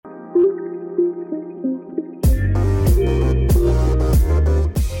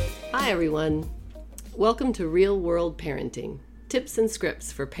everyone. Welcome to Real World Parenting, tips and scripts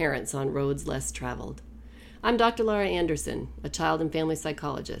for parents on roads less traveled. I'm Dr. Laura Anderson, a child and family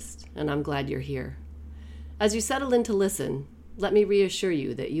psychologist, and I'm glad you're here. As you settle in to listen, let me reassure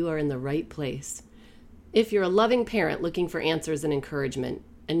you that you are in the right place. If you're a loving parent looking for answers and encouragement,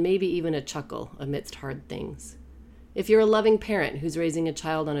 and maybe even a chuckle amidst hard things. If you're a loving parent who's raising a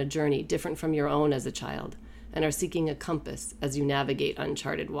child on a journey different from your own as a child, and are seeking a compass as you navigate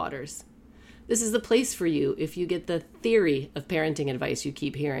uncharted waters. This is the place for you if you get the theory of parenting advice you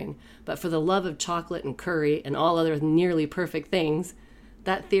keep hearing, but for the love of chocolate and curry and all other nearly perfect things,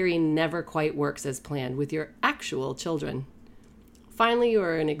 that theory never quite works as planned with your actual children. Finally, you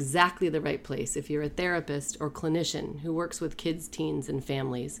are in exactly the right place if you're a therapist or clinician who works with kids, teens, and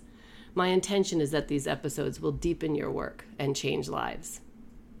families. My intention is that these episodes will deepen your work and change lives.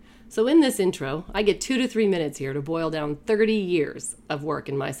 So in this intro, I get 2 to 3 minutes here to boil down 30 years of work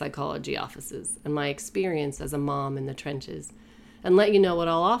in my psychology offices and my experience as a mom in the trenches, and let you know what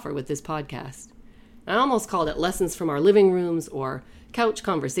I'll offer with this podcast. I almost called it Lessons from Our Living Rooms or Couch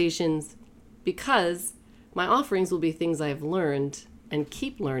Conversations, because my offerings will be things I have learned and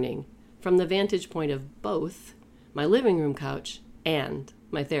keep learning from the vantage point of both my living room couch and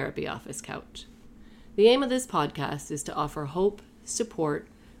my therapy office couch. The aim of this podcast is to offer hope, support,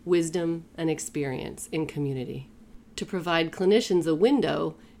 wisdom, and experience in community, to provide clinicians a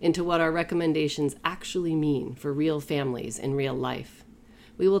window into what our recommendations actually mean for real families in real life.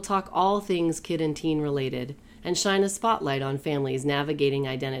 We will talk all things kid and teen related and shine a spotlight on families navigating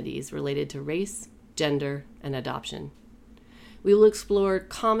identities related to race, gender, and adoption. We will explore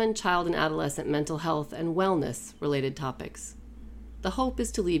common child and adolescent mental health and wellness related topics. The hope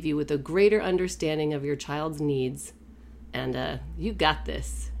is to leave you with a greater understanding of your child's needs and you got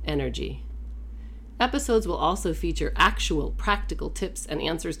this energy. Episodes will also feature actual practical tips and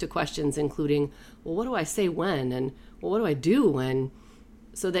answers to questions including, well, what do I say when? And well, what do I do when?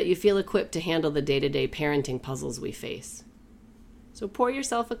 So that you feel equipped to handle the day-to-day parenting puzzles we face. So pour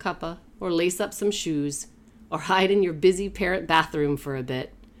yourself a cuppa or lace up some shoes or hide in your busy parent bathroom for a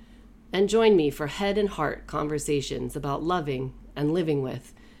bit and join me for head and heart conversations about loving and living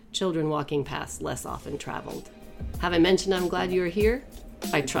with children walking past less often traveled. Have I mentioned I'm glad you are here?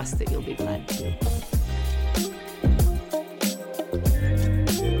 I trust that you'll be glad too.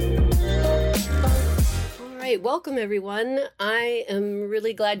 All right, welcome everyone. I am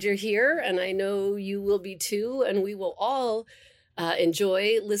really glad you're here, and I know you will be too, and we will all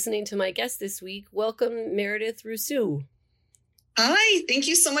enjoy listening to my guest this week. Welcome, Meredith Rusu. Hi, thank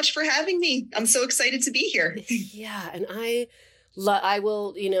you so much for having me. I'm so excited to be here. Yeah, and I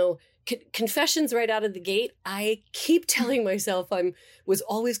will, confessions right out of the gate. I keep telling myself was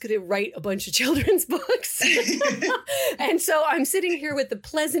always going to write a bunch of children's books. And so I'm sitting here with the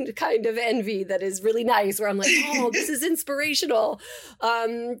pleasant kind of envy that is really nice, where I'm like, oh, this is inspirational.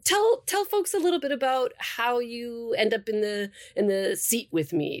 Tell folks a little bit about how you end up in the seat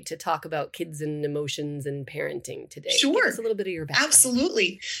with me to talk about kids and emotions and parenting today. Sure. Give us a little bit of your background.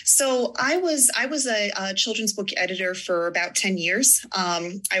 Absolutely. So I was a children's book editor for about 10 years.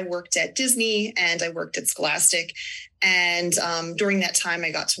 I worked at Disney and I worked at Scholastic. And during that time, I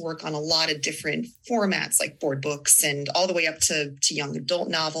got to work on a lot of different formats like board books and all the way up to young adult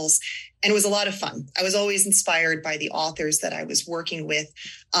novels. And it was a lot of fun. I was always inspired by the authors that I was working with.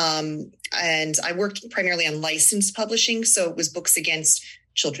 And I worked primarily on licensed publishing. So it was books against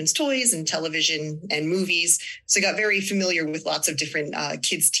children's toys and television and movies. So I got very familiar with lots of different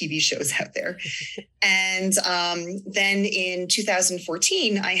kids' TV shows out there. And then in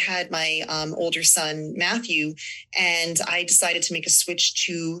 2014, I had my older son, Matthew, and I decided to make a switch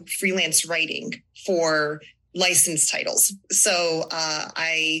to freelance writing for licensed titles. So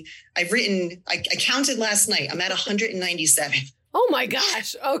I counted last night, I'm at 197. Oh my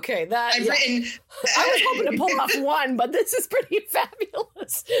gosh. Okay. I've written. I was hoping to pull off one, but this is pretty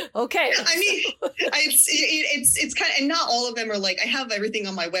fabulous. Okay. I mean, it's kind of, and not all of them are like, I have everything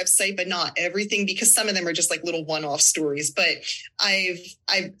on my website, but not everything, because some of them are just like little one-off stories. But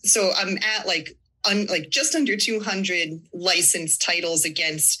so I'm at like just under 200 licensed titles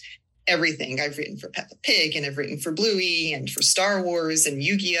against everything. I've written for Peppa Pig, and I've written for Bluey, and for Star Wars and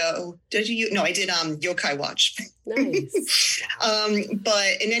Yu-Gi-Oh. No, I did Yokai Watch. Nice.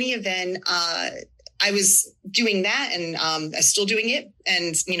 But in any event, I was doing that, and I'm still doing it,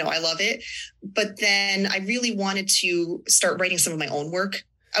 and I love it. But then I really wanted to start writing some of my own work.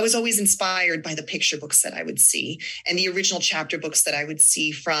 I was always inspired by the picture books that I would see and the original chapter books that I would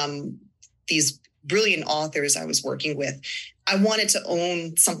see from these brilliant authors I was working with. I wanted to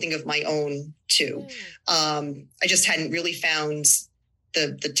own something of my own too. I just hadn't really found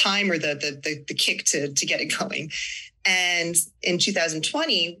the time or the kick to get it going. And in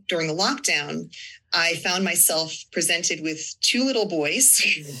 2020, during the lockdown, I found myself presented with two little boys,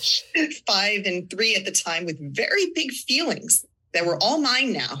 5 and 3 at the time, with very big feelings that were all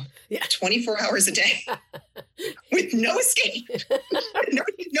mine now, 24 hours a day, with no escape,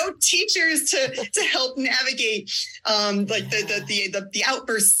 no teachers to help navigate the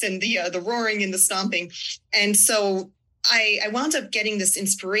outbursts and the roaring and the stomping. And so I wound up getting this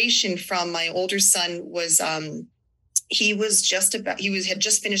inspiration from my older son. He had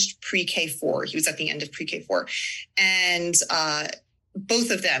just finished pre-K 4. He was at the end of pre-K 4. And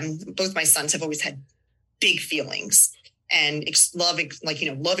both my sons have always had big feelings and love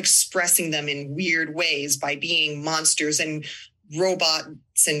expressing them in weird ways by being monsters and robot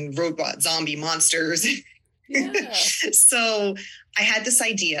zombie monsters. Yeah. So I had this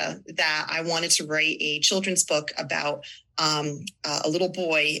idea that I wanted to write a children's book about a little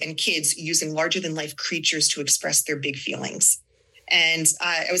boy and kids using larger than life creatures to express their big feelings. And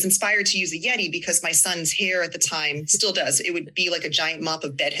I was inspired to use a Yeti because my son's hair at the time still does. It would be like a giant mop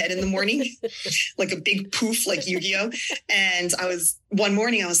of bedhead in the morning, like a big poof, like Yu-Gi-Oh. And one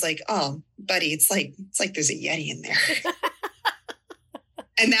morning I was like, oh, buddy, it's like there's a Yeti in there.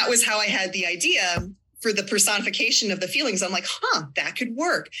 And that was how I had the idea for the personification of the feelings. I'm like, that could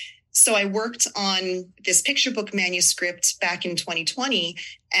work. So I worked on this picture book manuscript back in 2020,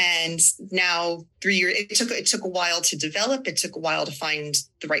 and now 3 years, it took a while to develop. It took a while to find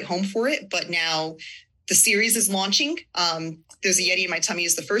the right home for it, but now the series is launching. There's a Yeti in My Tummy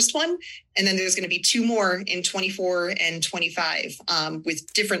is the first one. And then there's going to be 2 more in 24 and 25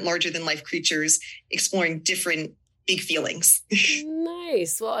 with different larger than life creatures exploring different big feelings.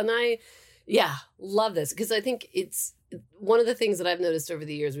 Nice. Well, and I love this because I think it's one of the things that I've noticed over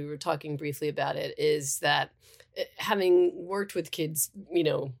the years, we were talking briefly about it, is that having worked with kids,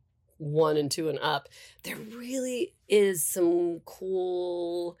 1 and 2 and up, there really is some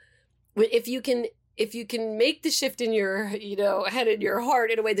cool, if you can make the shift in your, head and your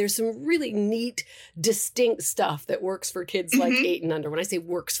heart in a way, there's some really neat, distinct stuff that works for kids like 8 and under. When I say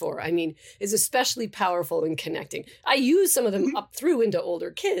works for, I mean, is especially powerful in connecting. I use some of them up through into older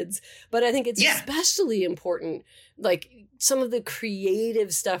kids, but I think it's especially important, like some of the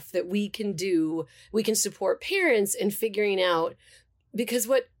creative stuff that we can do, we can support parents in figuring out, because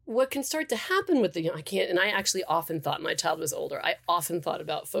what can start to happen with and I actually often thought, my child was older, I often thought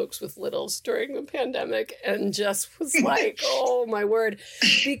about folks with littles during the pandemic and just was like, oh my word,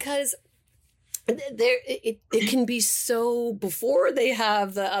 because it can be so, before they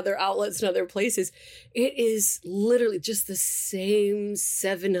have the other outlets and other places, it is literally just the same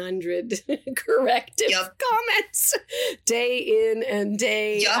 700 corrective comments day in and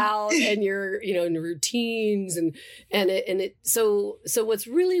day out, and your in routines so what's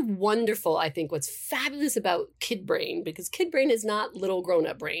really wonderful, I think what's fabulous about kid brain, because kid brain is not little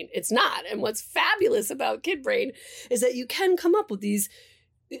grown-up brain, it's not, and what's fabulous about kid brain is that you can come up with these.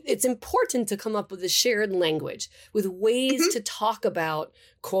 It's important to come up with a shared language, with ways to talk about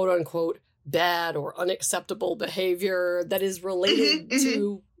quote unquote bad or unacceptable behavior that is related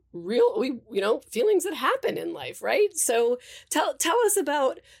to real, feelings that happen in life, right? So tell us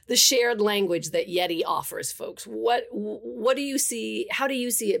about the shared language that Yeti offers folks. What do you see? How do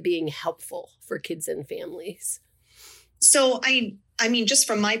you see it being helpful for kids and families? So I mean, just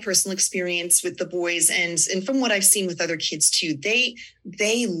from my personal experience with the boys and from what I've seen with other kids too, they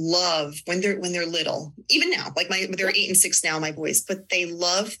love when they're little, even now, like they're 8 and 6 now, my boys, but they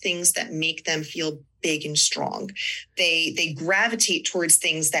love things that make them feel big and strong. They gravitate towards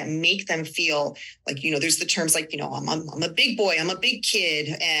things that make them feel like, there's the terms like, I'm a big boy, I'm a big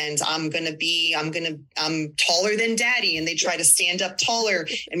kid, and I'm taller than daddy. And they try to stand up taller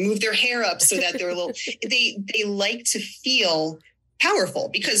and move their hair up so that they're a little, they like to feel powerful,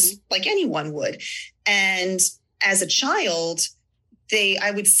 because like anyone would. And as a child,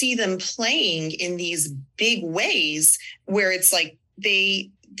 I would see them playing in these big ways where it's like they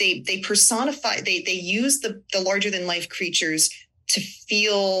personify, they use the larger than life creatures to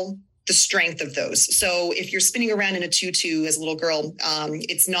feel the strength of those. So if you're spinning around in a tutu as a little girl,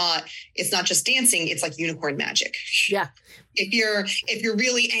 it's not just dancing, it's like unicorn magic. Yeah. If you're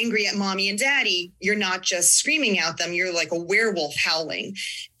really angry at mommy and daddy, you're not just screaming at them, you're like a werewolf howling.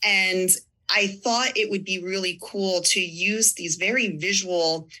 And I thought it would be really cool to use these very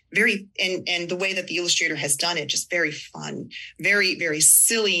visual, and the way that the illustrator has done it, just very fun, very, very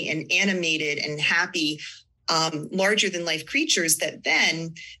silly and animated and happy, larger than life creatures that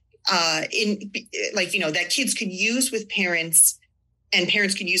then that kids could use with parents and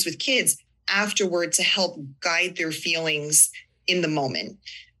parents could use with kids afterward to help guide their feelings in the moment.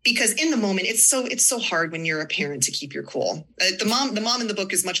 Because in the moment, it's so hard when you're a parent to keep your cool. The mom in the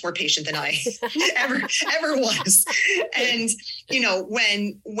book is much more patient than I ever was. And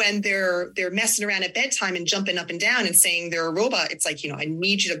when they're messing around at bedtime and jumping up and down and saying they're a robot, it's like, I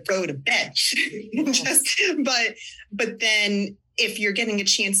need you to go to bed. But then if you're getting a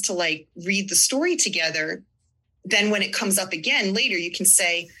chance to like read the story together, then when it comes up again later, you can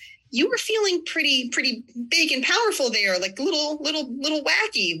say, you were feeling pretty big and powerful there, like little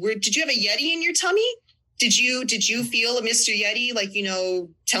wacky. Did you have a Yeti in your tummy? Did you feel a Mr. Yeti, like,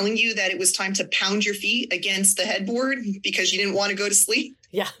 telling you that it was time to pound your feet against the headboard because you didn't want to go to sleep?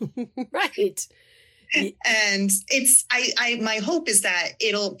 Yeah, right. And it's, my hope is that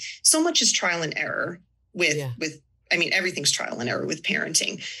so much is trial and error with, everything's trial and error with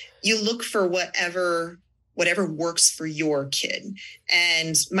parenting. You look for whatever works for your kid.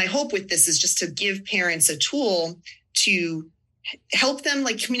 And my hope with this is just to give parents a tool to help them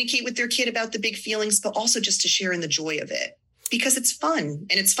like communicate with their kid about the big feelings, but also just to share in the joy of it, because it's fun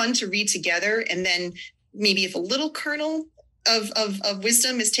and it's fun to read together. And then maybe if a little kernel of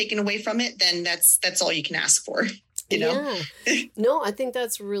wisdom is taken away from it, then that's all you can ask for. Yeah. No, I think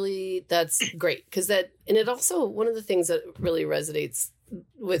that's great. And it also, one of the things that really resonates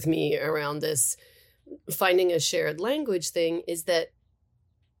with me around this finding a shared language thing is that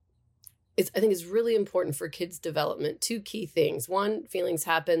I think it's really important for kids' development. Two key things. One, feelings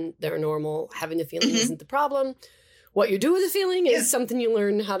happen. They're normal. Having a feeling isn't the problem. What you do with a feeling is something you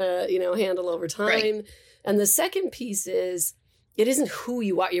learn how to, handle over time. Right. And the second piece is it isn't who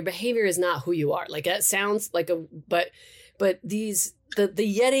you are. Your behavior is not who you are. Like that sounds like but the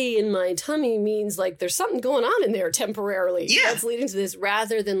Yeti in my tummy means like there's something going on in there temporarily. Yeah. That's leading to this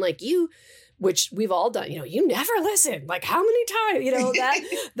rather than like which we've all done, you never listen. Like how many times,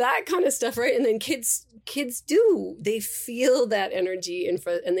 that kind of stuff, right? And then kids they feel that energy and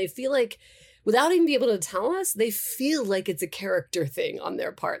they feel like, without even being able to tell us, they feel like it's a character thing on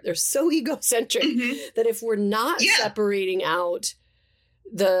their part. They're so egocentric that if we're not separating out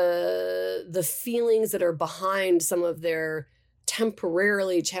the feelings that are behind some of their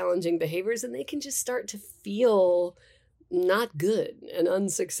temporarily challenging behaviors, then they can just start to feel not good and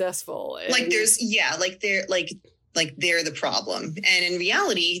unsuccessful. And they're the problem. And in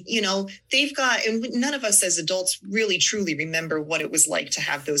reality, they've got, and none of us as adults really truly remember what it was like to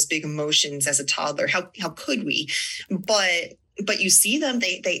have those big emotions as a toddler. How could we? But you see them,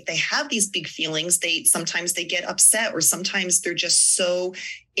 they have these big feelings. Sometimes they get upset, or sometimes they're just so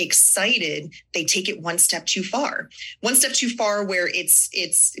excited they take it one step too far where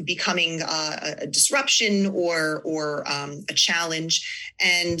it's becoming a disruption or a challenge.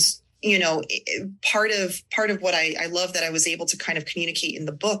 And part of what I love that I was able to kind of communicate in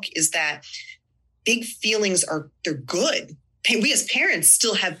the book is that big feelings they're good. We as parents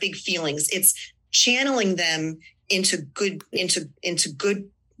still have big feelings. It's channeling them into good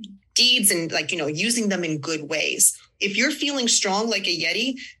deeds and using them in good ways. If you're feeling strong like a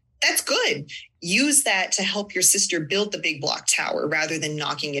Yeti, that's good. Use that to help your sister build the big block tower rather than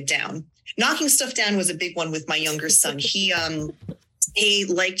knocking it down. Knocking stuff down was a big one with my younger son. He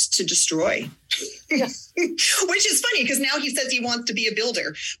liked to destroy, which is funny because now he says he wants to be a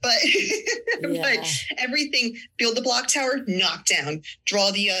builder, but everything, build the block tower, knock down, draw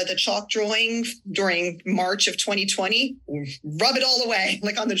the chalk drawing during March of 2020, rub it all away,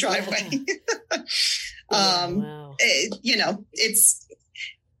 like on the driveway. Wow.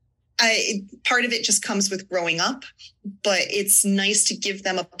 Part of it just comes with growing up, but it's nice to give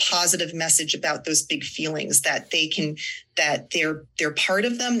them a positive message about those big feelings, that they're part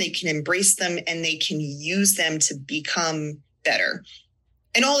of them, they can embrace them, and they can use them to become better.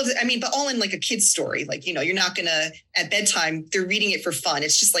 And all of it, but all in like a kid's story. Like, you're not gonna, at bedtime, they're reading it for fun.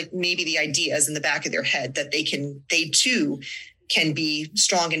 It's just like maybe the ideas in the back of their head that they too can be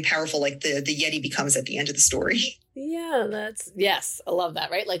strong and powerful, like the Yeti becomes at the end of the story. Yeah, yes, I love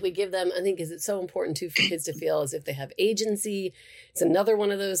that, right? Like we give them, I think, is it so important too for kids to feel as if they have agency. It's another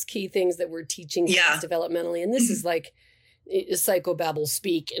one of those key things that we're teaching kids developmentally. And this is like psychobabble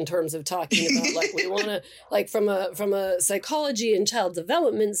speak in terms of talking about like we want to, like from a psychology and child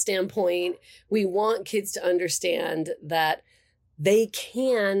development standpoint, we want kids to understand that they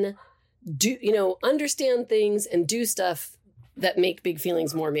can do, understand things and do stuff that make big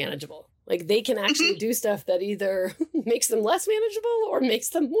feelings more manageable. Like they can actually do stuff that either makes them less manageable or makes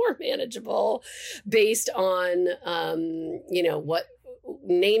them more manageable based on, what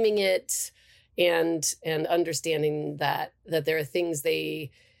naming it and understanding that there are things they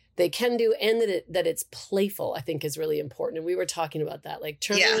can do and that it's playful, I think is really important. And we were talking about that, like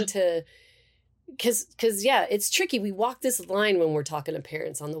trying to, because yeah, it's tricky. We walk this line when we're talking to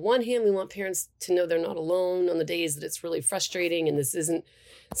parents. On the one hand, we want parents to know they're not alone on the days that it's really frustrating, and this isn't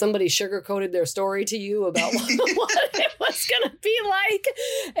somebody sugarcoated their story to you about what it was going to be like,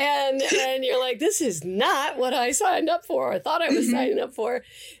 and you're like, this is not what I signed up for. I thought I was signing up for.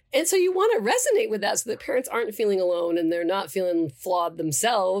 And so you want to resonate with that so that parents aren't feeling alone and they're not feeling flawed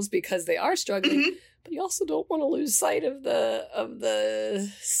themselves because they are struggling. But you also don't want to lose sight of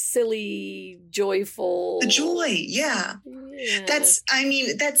the silly, joyful. The joy, yeah. That's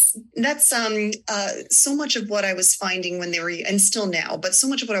so much of what I was finding when they were, and still now, but so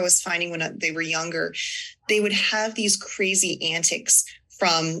much of what I was finding when they were younger. They would have these crazy antics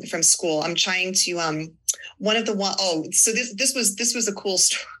from school. I'm trying to so this was a cool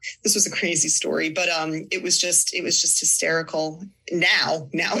story. This was a crazy story, but it was just hysterical. Now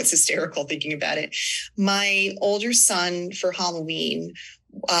it's hysterical thinking about it. My older son, for Halloween,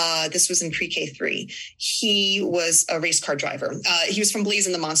 this was in pre-K 3. He was a race car driver. He was from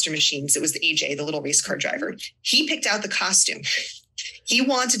Blazing the Monster Machines. It was the AJ, the little race car driver. He picked out the costume. He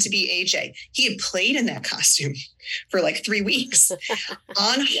wanted to be AJ. He had played in that costume for like 3 weeks.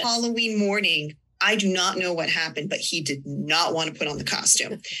 On Halloween morning, I do not know what happened, but he did not want to put on the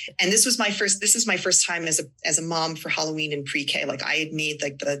costume. And this is my first time as a mom for Halloween in pre-K. Like, I had made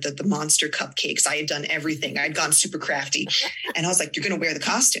like the monster cupcakes. I had done everything. I had gone super crafty. And I was like, you're going to wear the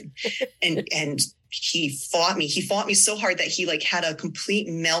costume. And he fought me. He fought me so hard that he like had a complete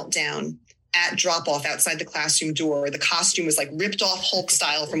meltdown at drop off outside the classroom door. The costume was like ripped off Hulk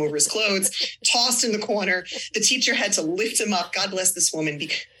style from over his clothes, tossed in the corner. The teacher had to lift him up. God bless this woman.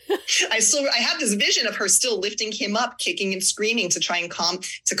 Because I have this vision of her still lifting him up, kicking and screaming to try and calm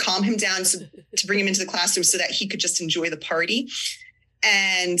him down, to bring him into the classroom so that he could just enjoy the party.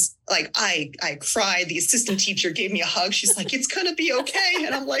 And like, I cried. The assistant teacher gave me a hug. She's like, it's going to be okay.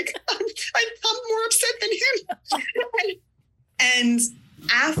 And I'm like, I'm more upset than him. And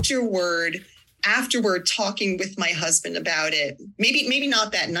afterward, talking with my husband about it, maybe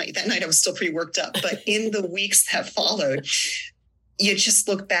not that night. That night I was still pretty worked up, but in the weeks that followed, you just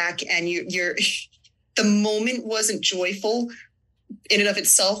look back and you're the moment wasn't joyful in and of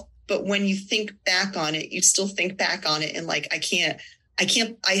itself, but when you think back on it, you still think back on it and like,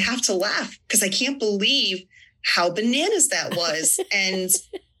 I have to laugh because I can't believe how bananas that was. And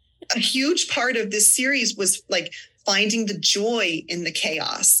a huge part of this series was like finding the joy in the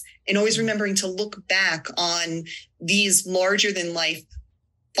chaos and always remembering to look back on these larger than life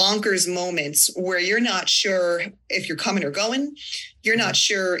bonkers moments where you're not sure if you're coming or going. You're not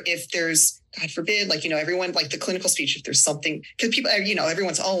sure if there's, God forbid, like, everyone, like the clinical speech, if there's something, because people,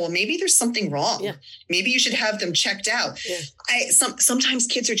 everyone's, oh, well, maybe there's something wrong. Yeah. Maybe you should have them checked out. Yeah. Sometimes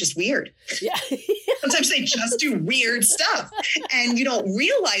kids are just weird. Yeah. Sometimes they just do weird stuff and you don't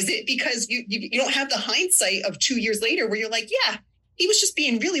realize it because you don't have the hindsight of 2 years later where you're like, yeah, he was just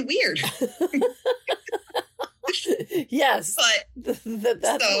being really weird. Yes, but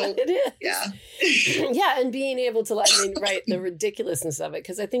that's what it is. Yeah. Yeah. And being able to right, the ridiculousness of it.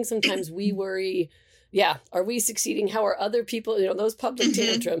 Cause I think sometimes we worry, are we succeeding? How are other people, those public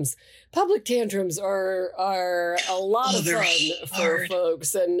tantrums? Public tantrums are a lot of fun for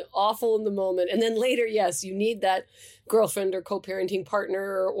folks and awful in the moment. And then later, yes, you need that girlfriend or co-parenting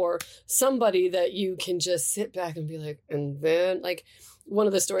partner or somebody that you can just sit back and be like, and then like, one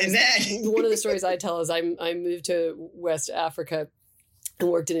of the stories I tell is I moved to West Africa and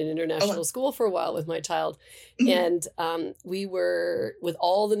worked in an international school for a while with my child. And we were with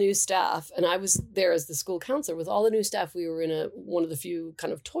all the new staff, and I was there as the school counselor with all the new staff. We were in one of the few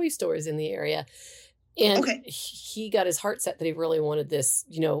kind of toy stores in the area. And he got his heart set that he really wanted this,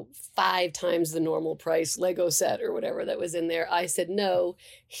 5 times the normal price Lego set or whatever that was in there. I said no.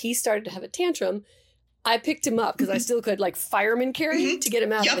 He started to have a tantrum. I picked him up because I still could like fireman carry to get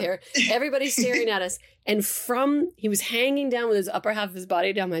him out of there. Everybody's staring at us. And he was hanging down with his upper half of his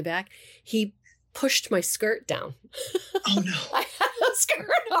body down my back. He pushed my skirt down. Oh no. I had a skirt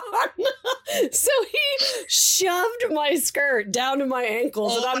on. So he shoved my skirt down to my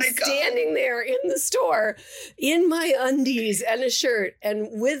ankles. And I'm standing there in the store in my undies and a shirt and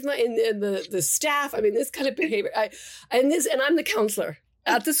with the staff. I mean, this kind of behavior. And I'm the counselor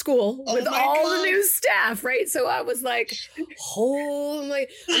at the school with all the new staff, right? So I was like, oh my,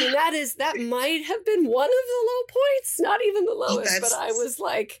 I mean, that might have been one of the low points, not even the lowest, but I was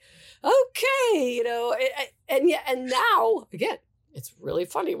like, okay, and now, again, It's really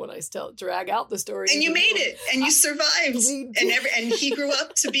funny when I still drag out the story. And you made it, and you survived, and he grew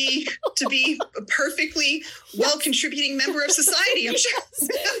up to be a perfectly well contributing member of society. I'm sure.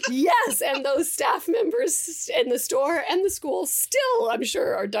 Yes, and those staff members in the store and the school still, I'm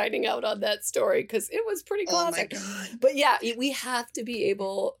sure, are dining out on that story because it was pretty classic. Oh my God. But yeah, we have to be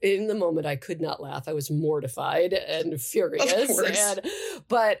able. In the moment, I could not laugh. I was mortified and furious. Of course.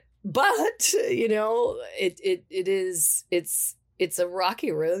 But you know, it's a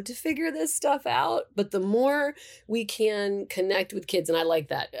rocky road to figure this stuff out, but the more we can connect with kids, and I like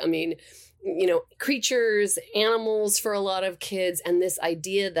that. I mean, you know, creatures, animals for a lot of kids, and this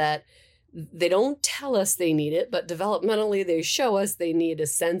idea that they don't tell us they need it, but developmentally they show us they need a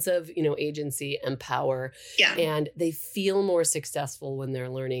sense of, you know, agency and power. Yeah. And they feel more successful when they're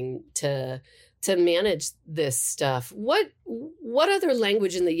learning to manage this stuff. What other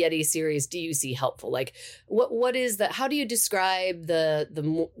language in the Yeti series do you see helpful? Like what is that? How do you describe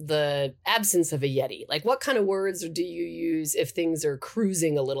the absence of a Yeti? Like what kind of words do you use if things are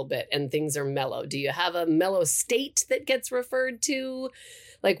cruising a little bit and things are mellow? Do you have a mellow state that gets referred to?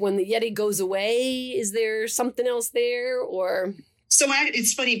 Like when the Yeti goes away, is there something else there or... So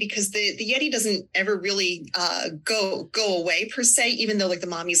it's funny because the Yeti doesn't ever really go away per se, even though like the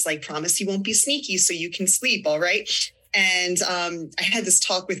mommy's like, promise you won't be sneaky so you can sleep. All right. And I had this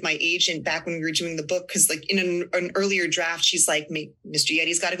talk with my agent back when we were doing the book, because like in an earlier draft, she's like, Mr.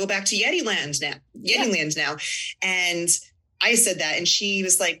 Yeti's got to go back to Yeti land now. And I said that. And she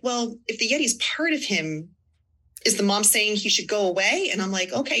was like, well, if the Yeti's part of him, is the mom saying he should go away? And I'm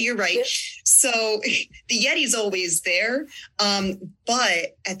like, okay, you're right. So the Yeti's always there.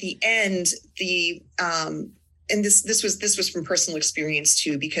 But at the end, and this was from personal experience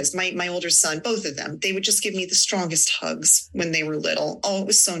too, because my older son, both of them, they would just give me the strongest hugs when they were little. Oh, it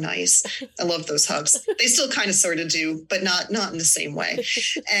was so nice. I love those hugs. They still kind of sort of do, but not in the same way.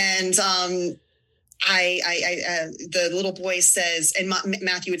 And, the little boy says, and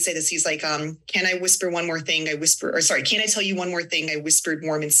Matthew would say this, he's like, can I whisper one more thing? Can I tell you one more thing? I whispered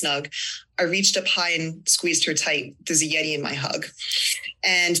warm and snug. I reached up high and squeezed her tight. There's a Yeti in my hug.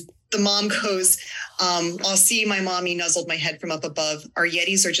 And the mom goes, I'll see my mommy nuzzled my head from up above. Our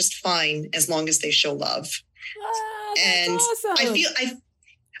Yetis are just fine as long as they show love. Oh, and awesome.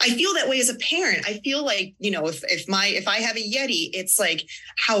 I feel that way as a parent. I feel like, you know, if I have a Yeti, it's like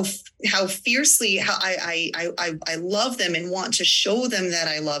how fiercely I love them and want to show them that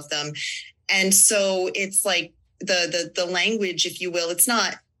I love them. And so it's like the language, if you will, it's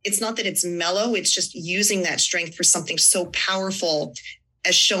not that it's mellow. It's just using that strength for something so powerful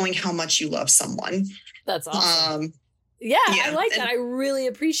as showing how much you love someone. That's awesome. Yeah, I like that. I really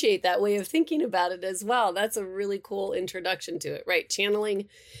appreciate that way of thinking about it as well. That's a really cool introduction to it, right? Channeling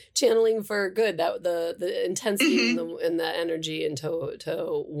for good, that the intensity and the energy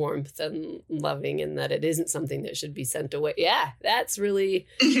into warmth and loving, and that it isn't something that should be sent away. Yeah, that's really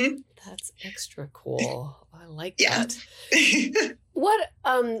that's extra cool. I like that.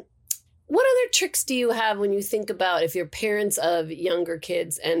 What other tricks do you have when you think about if you're parents of younger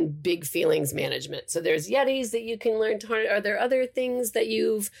kids and big feelings management? So there's Yetis that you can learn to harness. Are there other things that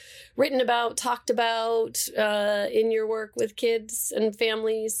you've written about, talked about in your work with kids and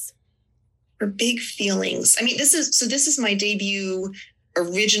families? For big feelings. I mean, this is my debut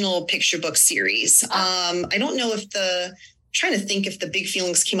original picture book series. I don't know if trying to think if the big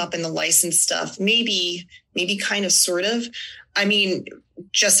feelings came up in the licensed stuff. Maybe kind of, sort of. I mean,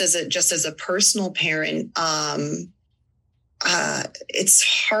 just as a personal parent, it's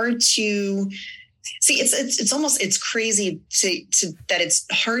hard to see. It's crazy that it's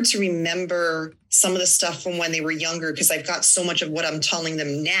hard to remember some of the stuff from when they were younger, because I've got so much of what I'm telling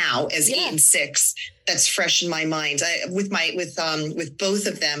them now as 8 and 6 that's fresh in my mind. With both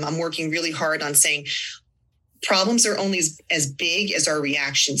of them, I'm working really hard on saying, problems are only as big as our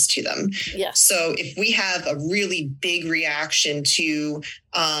reactions to them. Yeah. So if we have a really big reaction to,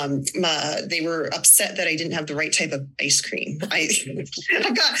 they were upset that I didn't have the right type of ice cream.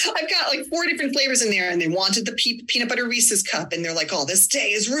 I've got like 4 different flavors in there, and they wanted the peanut butter Reese's cup, and they're like, "Oh, this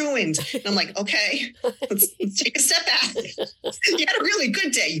day is ruined." And I'm like, "Okay, let's take a step back. You had a really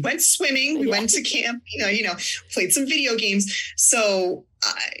good day. You went swimming. We went to camp. You know, played some video games." So.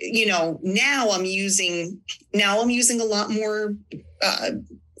 Now I'm using a lot more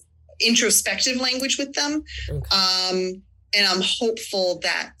introspective language with them. Okay. And I'm hopeful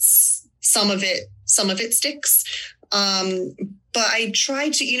that some of it sticks. But I try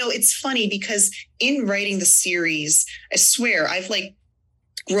to, it's funny because in writing the series, I swear I've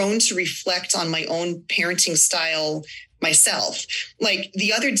grown to reflect on my own parenting style myself. Like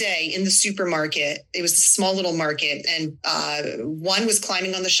the other day in the supermarket, it was a small little market, and one was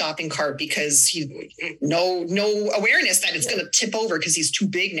climbing on the shopping cart because he no awareness that it's going to tip over because he's too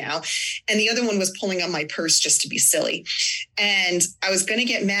big now. And the other one was pulling on my purse just to be silly. And I was going to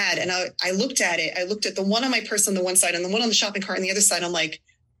get mad. And I looked at it. I looked at the one on my purse on the one side and the one on the shopping cart on the other side. I'm like,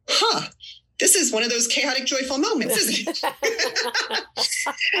 this is one of those chaotic, joyful moments, isn't it?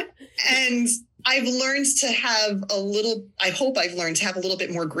 And I've learned to have I hope I've learned to have a little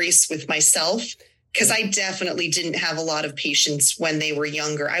bit more grace with myself, because I definitely didn't have a lot of patience when they were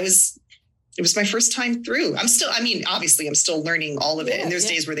younger. It was my first time through. Obviously I'm still learning all of it. And there's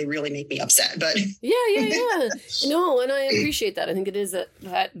days where they really make me upset, but. Yeah. No, and I appreciate that. I think it is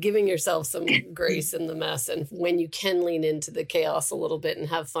that giving yourself some grace in the mess, and when you can lean into the chaos a little bit and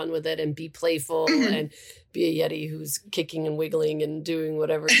have fun with it and be playful and be a Yeti who's kicking and wiggling and doing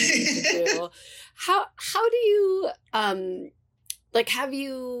whatever you need to do. How do you,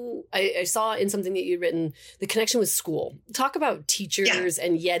 I saw in something that you'd written, the connection with school. Talk about teachers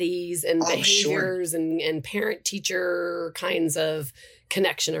and Yetis and behaviors and parent-teacher kinds of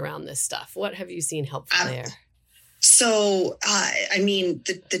connection around this stuff. What have you seen helpful there? So,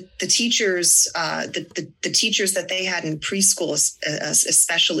 the teachers, the teachers that they had in preschool,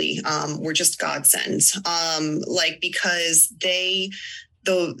 especially, were just godsends. Because the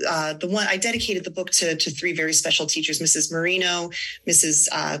one I dedicated the book to three very special teachers, Mrs. Marino, Mrs.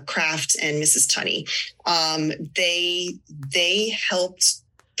 Kraft, and Mrs. Tunney. They helped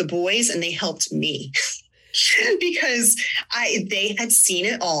the boys and they helped me because they had seen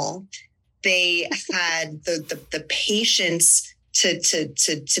it all. They had the patience to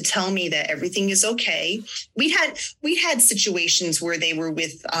tell me that everything is okay. We had situations where they were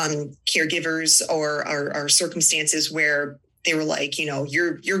with caregivers or circumstances where they were like,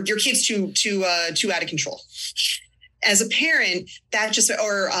 your kid's too out of control. As a parent, that just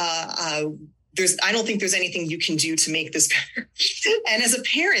I don't think there's anything you can do to make this better. And as a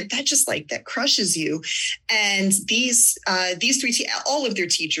parent, that crushes you. And these three, all of their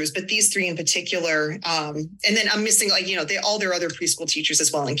teachers, but these three in particular, and then I'm missing all their other preschool teachers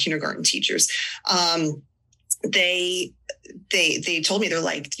as well, and kindergarten teachers. They told me, they're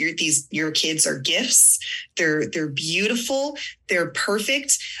like, your kids are gifts. They're beautiful. They're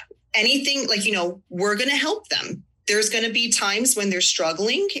perfect. Anything we're going to help them. There's going to be times when they're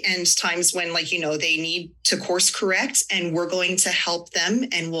struggling and times when they need to course correct, and we're going to help them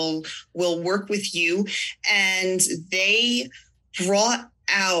and we'll work with you. And they brought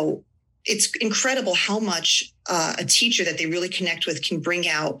out, it's incredible how much a teacher that they really connect with can bring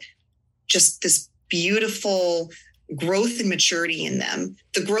out just this beautiful growth and maturity in them.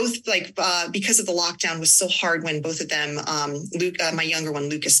 The growth, because of the lockdown, was so hard when both of them, Luke, my younger one,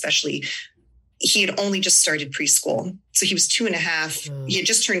 Luke especially, he had only just started preschool. So he was 2.5. He had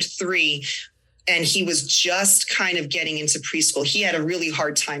just turned 3, and he was just kind of getting into preschool. He had a really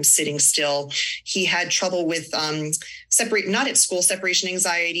hard time sitting still. He had trouble with not at school, separation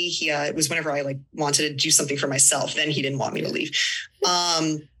anxiety. It was whenever I wanted to do something for myself, then he didn't want me to leave.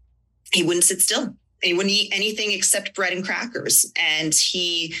 He wouldn't sit still. He wouldn't eat anything except bread and crackers. And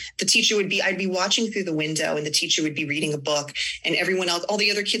I'd be watching through the window, and the teacher would be reading a book, and everyone else, all the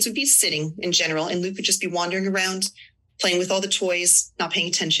other kids would be sitting in general. And Luke would just be wandering around, playing with all the toys, not paying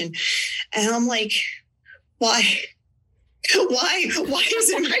attention. And I'm like, why? Why is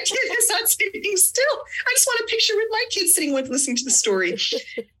it my kid is not sitting still? I just want a picture with my kid sitting with listening to the story.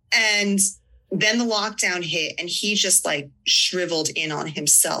 And then the lockdown hit, and he just shriveled in on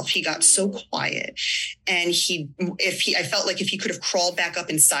himself. He got so quiet, and I felt like if he could have crawled back up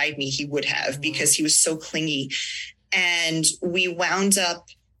inside me, he would have, because he was so clingy. And we wound up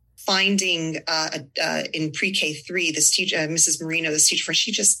finding in pre-K 3, this teacher, Mrs. Marino, this teacher,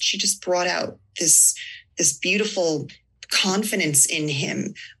 she just brought out this beautiful confidence in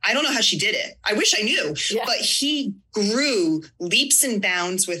him. I don't know how she did it. I wish I knew, but he grew leaps and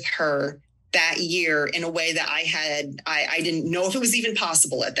bounds with her that year in a way that I didn't know if it was even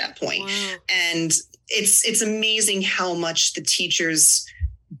possible at that point. Wow. And it's amazing how much the teachers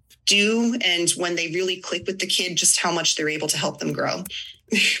do, and when they really click with the kid, just how much they're able to help them grow.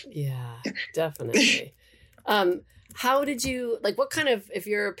 Yeah, definitely. How did you, what kind of, if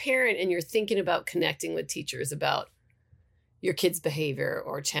you're a parent and you're thinking about connecting with teachers about your kid's behavior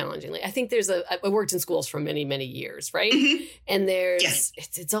or challenging, I think I worked in schools for many, many years, right? Mm-hmm. And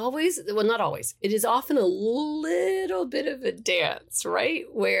it's always, well, not always, it is often a little bit of a dance, right?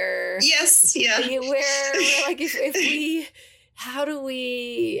 Where, yes, yeah. Where if we, how do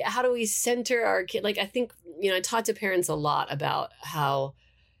we center our kid? I think, I talk to parents a lot about how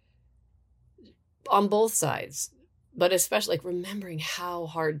on both sides, but especially like remembering how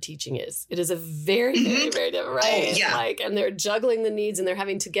hard teaching is. It is a very, very, very different, right? Oh, yeah. Like, and they're juggling the needs, and they're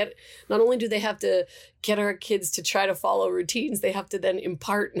having to get, not only do they have to get our kids to try to follow routines, they have to then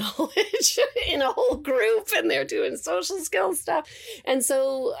impart knowledge in a whole group, and they're doing social skills stuff. And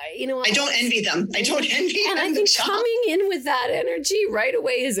so, I don't envy them. I don't envy them. And I think coming in with that energy right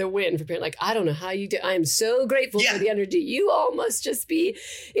away is a win for parents. Like, I don't know how you do. I am so grateful for the energy. You all must just be,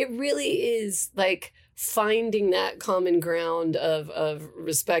 it really is like finding that common ground of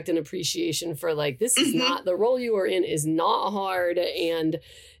respect and appreciation for like, this is not, the role you are in is not hard.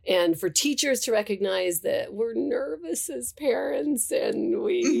 And for teachers to recognize that we're nervous as parents, and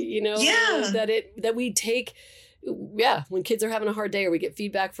we, that we take, when kids are having a hard day or we get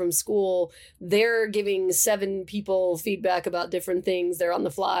feedback from school, they're giving 7 people feedback about different things. They're on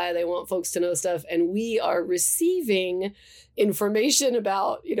the fly. They want folks to know stuff. And we are receiving information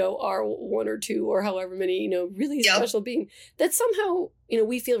about, our 1 or 2 or however many, really special being that somehow,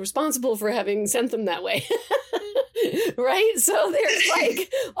 we feel responsible for having sent them that way. Right. So there's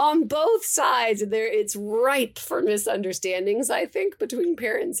like on both sides there, it's ripe for misunderstandings, I think, between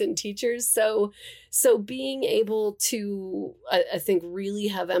parents and teachers. So being able to, I think, really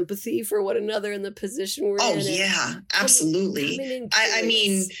have empathy for one another in the position we're in. Oh, yeah, absolutely.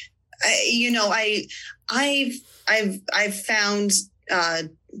 I've found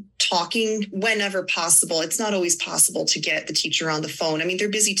talking whenever possible. It's not always possible to get the teacher on the phone. I mean, they're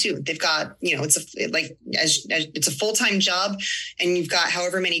busy too. They've got, it's a full-time job, and you've got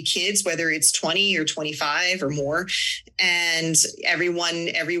however many kids, whether it's 20 or 25 or more, and everyone,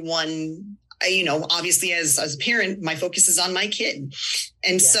 obviously as a parent, my focus is on my kid.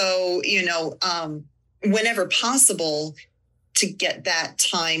 And so, whenever possible, to get that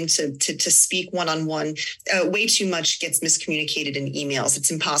time to speak one-on-one, way too much gets miscommunicated in emails.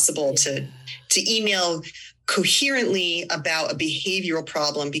 It's impossible to email coherently about a behavioral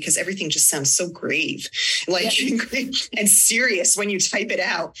problem because everything just sounds so grave, and serious when you type it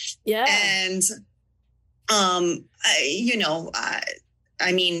out. Yeah. And,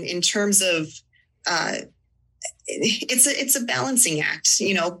 in terms of, it's a balancing act.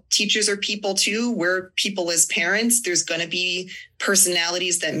 Teachers are people too. We're people as parents. There's going to be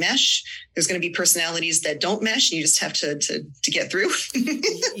personalities that mesh. There's going to be personalities that don't mesh. You just have to get through.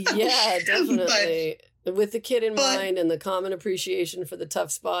 Yeah, definitely. With the kid in mind and the common appreciation for the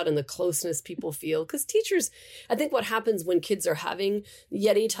tough spot and the closeness people feel. Because teachers, I think what happens when kids are having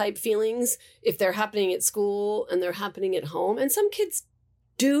Yeti type feelings, if they're happening at school and they're happening at home, and some kids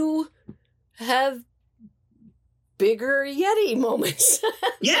do have bigger Yeti moments.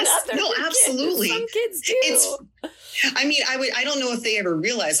 Yes, no, absolutely. Some kids do. I don't know if they ever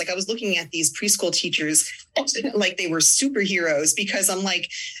realized, like I was looking at these preschool teachers like they were superheroes, because I'm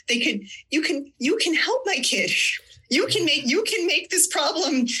like, you can help my kid. You can make this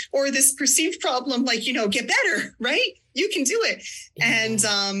problem or this perceived problem, get better, right? You can do it.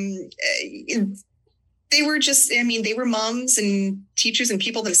 Yeah. And, they were just, they were moms and teachers and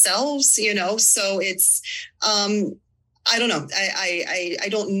people themselves, so it's, I don't know. I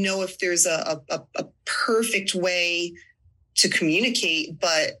don't know if there's a perfect way to communicate,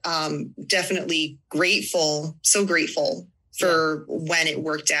 but definitely so grateful for when it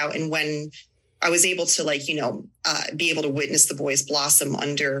worked out and when I was able to be able to witness the boys blossom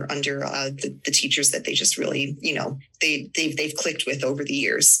under the teachers that they just really, they've clicked with over the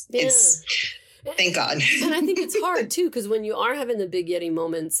years. Yeah. Thank God. And I think it's hard too, because when you are having the big Yeti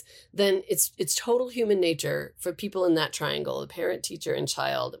moments, then it's total human nature for people in that triangle, the parent, teacher, and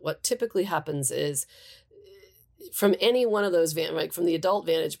child. What typically happens is, from any one of those, from the adult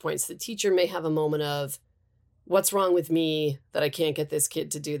vantage points, the teacher may have a moment of, what's wrong with me that I can't get this kid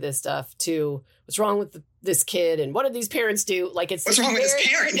to do this stuff, to what's wrong with this kid and what did these parents do? Like, it's what's wrong with this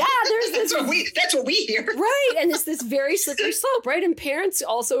parent? Yeah, there's this. That's what we hear. Right. And it's this very slippery slope, right? And parents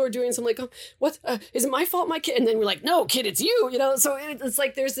also are doing something like, what, is it my fault, my kid? And then we're like, no, kid, it's you, So it's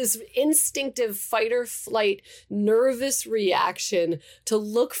like there's this instinctive fight or flight, nervous reaction to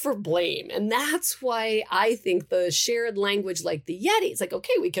look for blame. And that's why I think the shared language like the Yeti, it's like,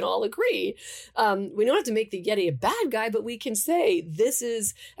 okay, we can all agree. We don't have to make the Yeti a bad guy, but we can say this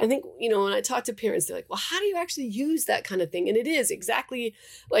is, I think, when I talk to parents, they're like, well, how do you actually use that kind of thing? And it is exactly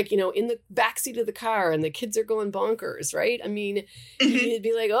like, in the backseat of the car and the kids are going bonkers, right? I mean, you'd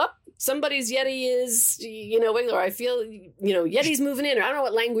be like, oh, somebody's Yeti is, or I feel, Yeti's moving in, or I don't know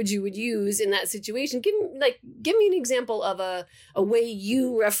what language you would use in that situation. Give me an example of a way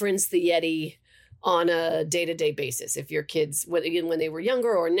you reference the Yeti on a day-to-day basis. If your kids, when they were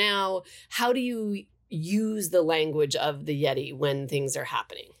younger or now, how do you use the language of the Yeti when things are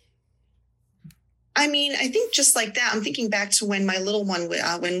happening? I mean, I think just like that, I'm thinking back to when my little one,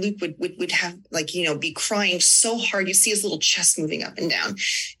 when Luke would have like, be crying so hard. You see his little chest moving up and down.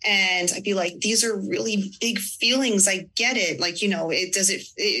 And I'd be like, these are really big feelings. I get it. Like,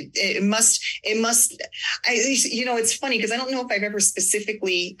 it must, it's funny because I don't know if I've ever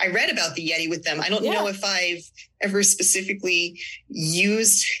specifically, I read about the Yeti with them. I don't know if I've ever specifically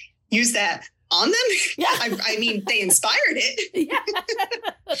used that on them. Yeah. I mean, they inspired it. Yeah.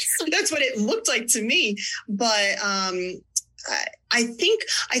 That's what it looked like to me. But I think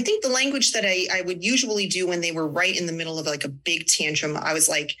the language that I would usually do when they were right in the middle of like a big tantrum, I was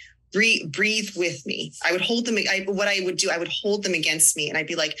like, breathe with me. I would hold them. What I would do, I would hold them against me, and I'd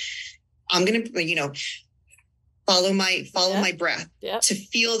be like, I'm going to, follow my breath, to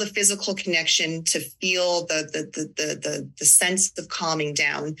feel the physical connection, to feel the sense of calming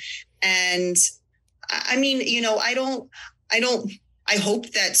down. And I mean, I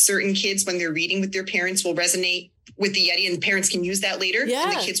hope that certain kids, when they're reading with their parents, will resonate with the Yeti, and parents can use that later. Yeah.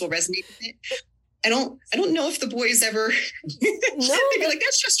 And the kids will resonate with it. I don't know if the boys ever they'd be like,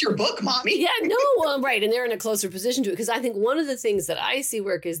 that's just your book, mommy. Yeah, no, well, right. And they're in a closer position to it. Because I think one of the things that I see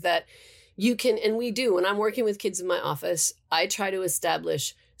work is that you can, and we do, when I'm working with kids in my office, I try to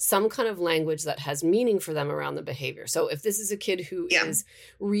establish some kind of language that has meaning for them around the behavior. So if this is a kid who is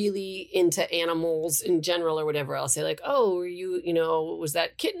really into animals in general or whatever, I'll say like, oh, were you, was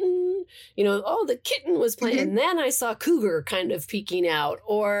that kitten? Oh, the kitten was playing. Mm-hmm. And then I saw cougar kind of peeking out,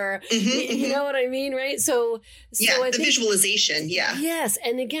 or, you know what I mean? Right. So I think, visualization. Yeah. Yes.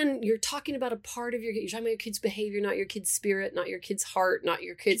 And again, you're talking about a part of you're talking about your kid's behavior, not your kid's spirit, not your kid's heart, not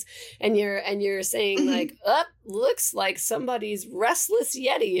your kid's, and you're saying like, looks like somebody's restless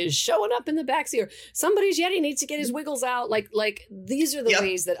Yeti is showing up in the backseat, or somebody's Yeti needs to get his wiggles out. Like these are the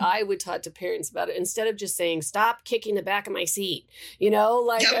ways that I would talk to parents about it, instead of just saying, stop kicking the back of my seat,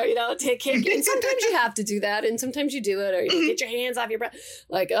 take kick. And sometimes you have to do that, and sometimes you do it, or get your hands off your breath.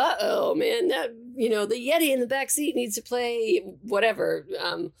 Like, man, that, the Yeti in the back seat needs to play whatever.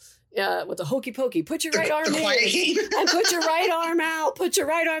 With the hokey pokey, put your right arm in and put your right arm out, put your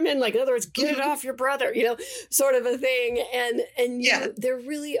right arm in, like, in other words, get it off your brother, sort of a thing. And there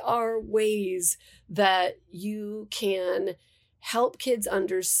really are ways that you can help kids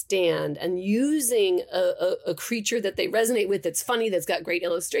understand, and using a creature that they resonate with, that's funny, that's got great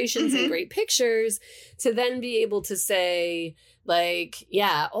illustrations and great pictures, to then be able to say, like,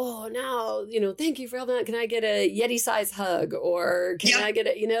 thank you for helping out. Can I get a Yeti size hug? Or can I get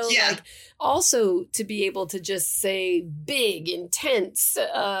like, also to be able to just say big, intense,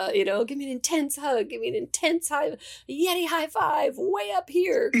 give me an intense hug, give me an intense high, Yeti high five, way up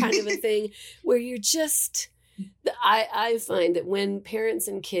here kind of a thing, where you're just, I find that when parents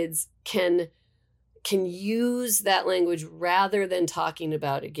and kids can use that language rather than talking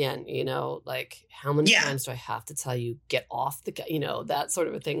about, again, like, how many times do I have to tell you, get off the, that sort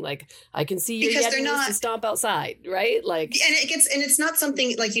of a thing. Like, I can see your Yeti needs to stomp outside, right? Like, and it's not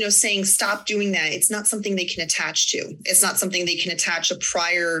something like, saying stop doing that. It's not something they can attach to. It's not something they can attach a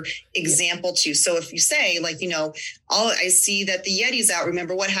prior example to. So if you say like, I see that the Yeti's out.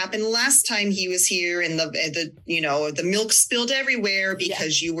 Remember what happened last time he was here, and the milk spilled everywhere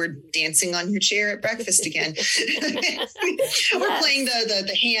because you were dancing on your chair at breakfast again. We're playing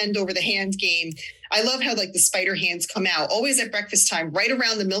the hand over the hand game. I love how like the spider hands come out always at breakfast time, right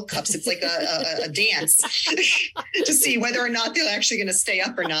around the milk cups. It's like a dance to see whether or not they're actually going to stay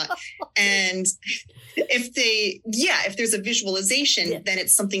up or not. And if there's a visualization, then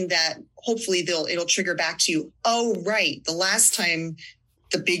it's something that hopefully it'll trigger back to, oh, right, the last time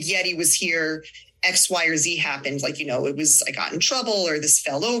the big Yeti was here, X, Y, or Z happened. Like, it was, I got in trouble, or this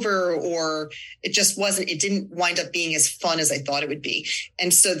fell over, or it didn't wind up being as fun as I thought it would be.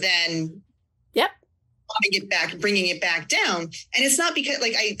 And so then bringing it back down. And it's not because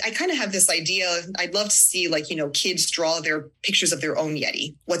like, I kind of have this idea. I'd love to see like, kids draw their pictures of their own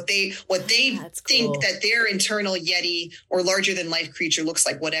Yeti, what they think that their internal Yeti or larger than life creature looks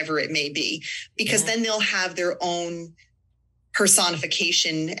like, whatever it may be, because then they'll have their own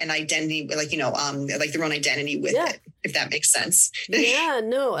personification and identity, like, like their own identity with it, if that makes sense.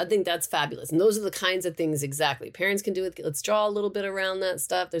 No, I think that's fabulous. And those are the kinds of things exactly parents can do it. Let's draw a little bit around that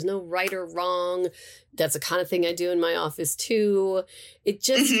stuff. There's no right or wrong. That's the kind of thing I do in my office too. It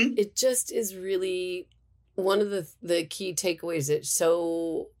just is really one of the key takeaways.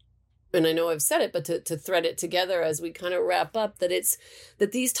 And I know I've said it, but to thread it together as we kind of wrap up, that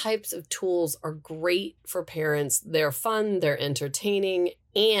these types of tools are great for parents. They're fun, they're entertaining,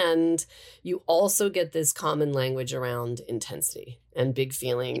 and you also get this common language around intensity and big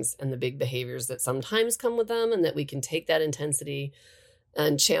feelings and the big behaviors that sometimes come with them, and that we can take that intensity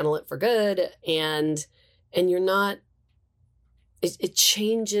and channel it for good. And you're not, it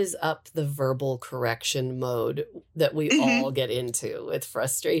changes up the verbal correction mode that we all get into with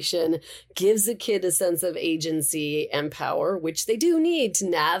frustration, gives a kid a sense of agency and power, which they do need to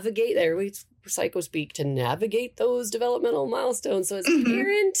navigate. We psycho speak to navigate those developmental milestones. So as a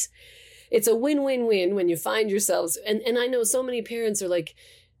parent, it's a win-win-win when you find yourselves. And I know so many parents are like,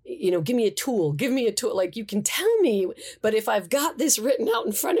 give me a tool. Like, you can tell me, but if I've got this written out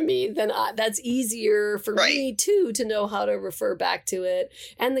in front of me, then that's easier for me too, to know how to refer back to it.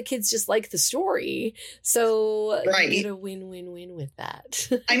 And the kids just like the story. So you get a win-win-win with that.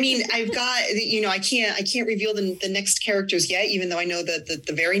 I mean, I've got, I can't reveal the next characters yet, even though I know the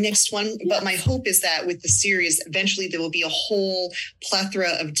very next one. Yes. But my hope is that with the series, eventually there will be a whole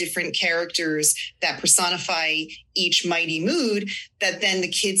plethora of different characters that personify each mighty mood that then the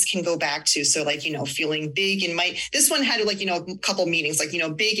kids can go back to. So like, feeling big and might. This one had like, a couple meanings, like,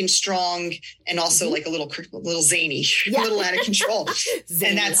 big and strong, and also like a little zany, a little out of control. Zany,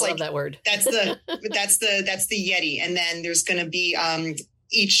 and that's, I love that word. That's the Yeti. And then there's going to be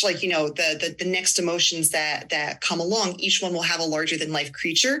each, like, the next emotions that come along. Each one will have a larger than life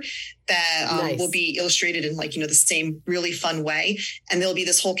creature that will be illustrated in like, the same really fun way. And there'll be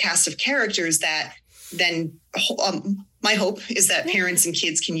this whole cast of characters that then my hope is that parents and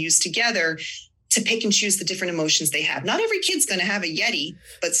kids can use together to pick and choose the different emotions they have. Not every kid's going to have a Yeti,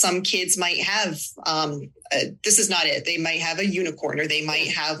 but some kids might have, this is not it. They might have a unicorn, or they might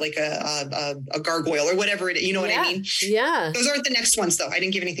have like a gargoyle, or whatever it is. You know what I mean? Yeah. Those aren't the next ones though. I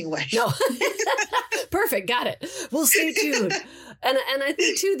didn't give anything away. No. Perfect. Got it. We'll stay tuned. And I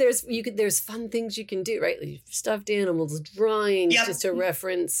think too, there's fun things you can do, right? Like stuffed animals, drawings, just to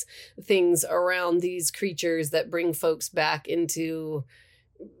reference things around these creatures that bring folks back into,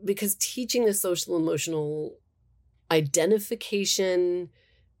 because teaching the social emotional identification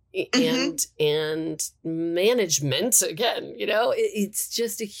and management, again, it's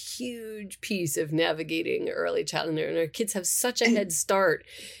just a huge piece of navigating early childhood. And our kids have such a head start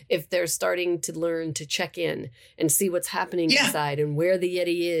if they're starting to learn to check in and see what's happening inside, and where the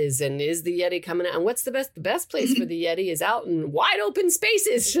Yeti is, and is the Yeti coming out, and what's the best place for the Yeti is out in wide open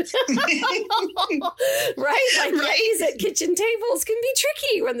spaces. Right? Like Yetis at kitchen tables can be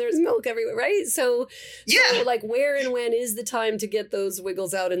tricky when there's milk everywhere, right? So like, where and when is the time to get those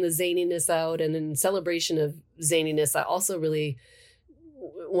wiggles out and the zaniness out? And in celebration of zaniness, I also really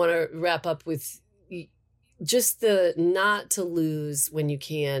want to wrap up with just the not to lose, when you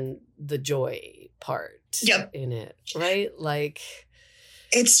can, the joy part in it, right? Like,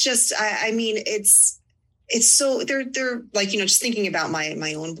 it's just, I mean, it's so they're like, just thinking about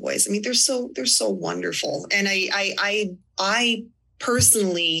my own boys. I mean, they're so wonderful. And I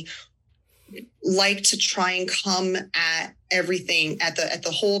personally like to try and come at everything, at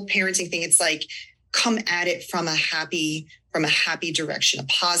the whole parenting thing. It's like, come at it from a happy direction, a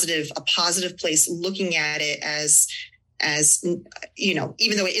positive place, looking at it as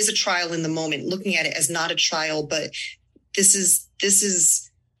even though it is a trial in the moment, looking at it as not a trial, but this is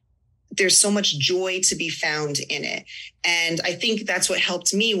there's so much joy to be found in it. And I think that's what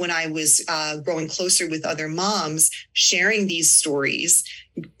helped me when I was growing closer with other moms, sharing these stories,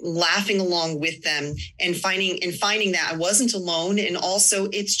 laughing along with them, and finding that I wasn't alone. And also,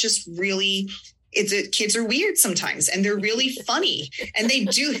 it's just really, kids are weird sometimes, and they're really funny, and they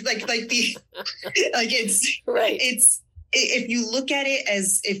do it's right. It's, if you look at it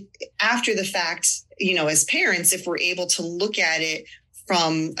as if after the fact, as parents, if we're able to look at it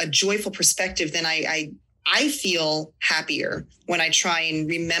from a joyful perspective, then I feel happier when I try and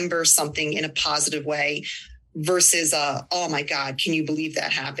remember something in a positive way versus, oh my God, can you believe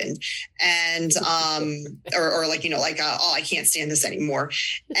that happened? And, or like, oh, I can't stand this anymore.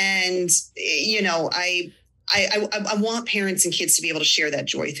 And, I want parents and kids to be able to share that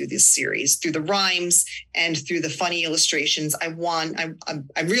joy through this series, through the rhymes and through the funny illustrations. I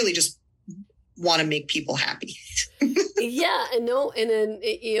really just want to make people happy. I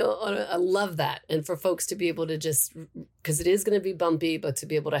love that. And for folks to be able to just, because it is going to be bumpy, but to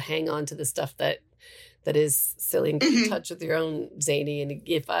be able to hang on to the stuff that is silly and get in touch with your own zany. And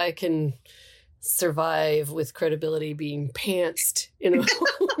if I can survive with credibility being pantsed in a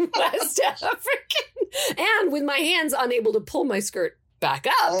West African, and with my hands unable to pull my skirt back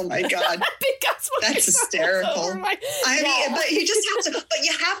up. Oh my God. That's hysterical. But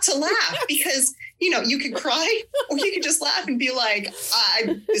you have to laugh, because, you can cry, or you can just laugh and be like,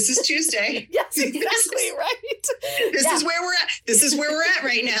 this is Tuesday. Yes, exactly. Right. This is where we're at. This is where we're at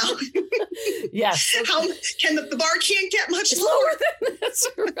right now. Yes. How can the bar can't get much lower. That's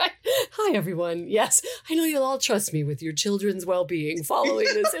right. Hi, everyone. Yes, I know you'll all trust me with your children's well-being following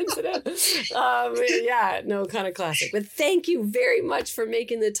this incident. Kind of classic. But thank you very much for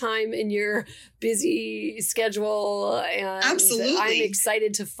making the time in your busy schedule. And Absolutely. I'm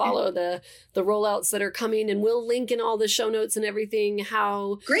excited to follow the rollouts that are coming. And we'll link in all the show notes and everything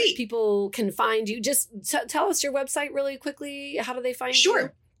how Great. people can find you. Just tell us your website really quickly. How do they find you?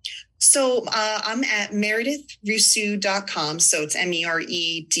 Sure. So I'm at meredithrusu.com. So it's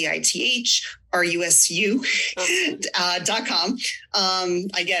MEREDITHRUSU.com.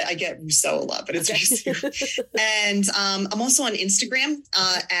 I get Rousseau a lot, but it's Rusu. And I'm also on Instagram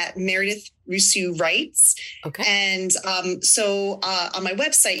at Meredith Rusu Writes. Okay. And so on my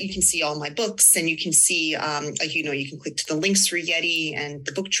website, you can see all my books, and you can see, you can click to the links for Yeti and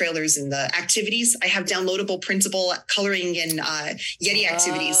the book trailers and the activities. I have downloadable, printable coloring and Yeti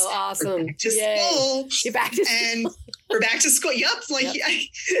activities. Oh, awesome. Back to school. You're back to school. And we're back to school. Yep. I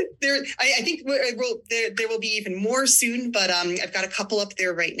think there will be even more soon, but I've got a couple up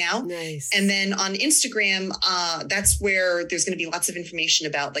there right now. Nice. And then on Instagram, that's where there's going to be lots of information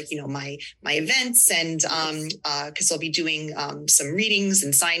about my events, and because I'll be doing some readings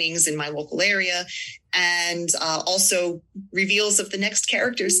and signings in my local area, and also reveals of the next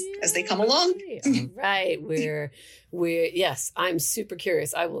characters as they come along. All right. Yes, I'm super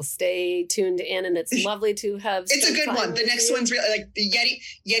curious. I will stay tuned in, and it's lovely to have. It's a good one. The next one's really like the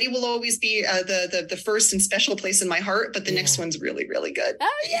Yeti will always be the first and special place in my heart, but the next one's really, really good.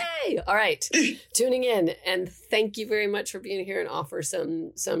 Oh, yay. All right. Tuning in, and thank you very much for being here and offer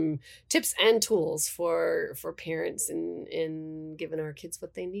some tips and tools for parents in giving our kids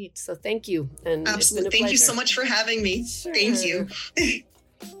what they need. So thank you. And absolutely. It's been a thank pleasure. You so much for having me. Sure. Thank you.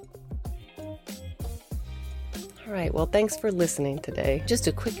 All right, well, thanks for listening today. Just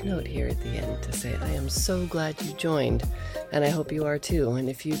a quick note here at the end to say I am so glad you joined, and I hope you are too. And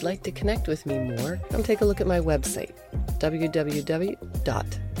if you'd like to connect with me more, come take a look at my website,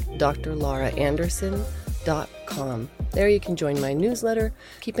 www.drlauraanderson.com. There you can join my newsletter,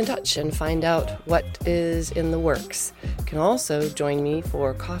 keep in touch, and find out what is in the works. You can also join me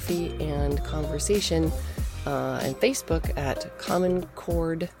for coffee and conversation on Facebook at Common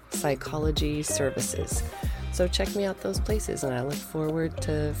Chord Psychology Services. So check me out those places, and I look forward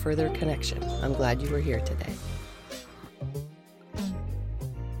to further connection. I'm glad you were here today.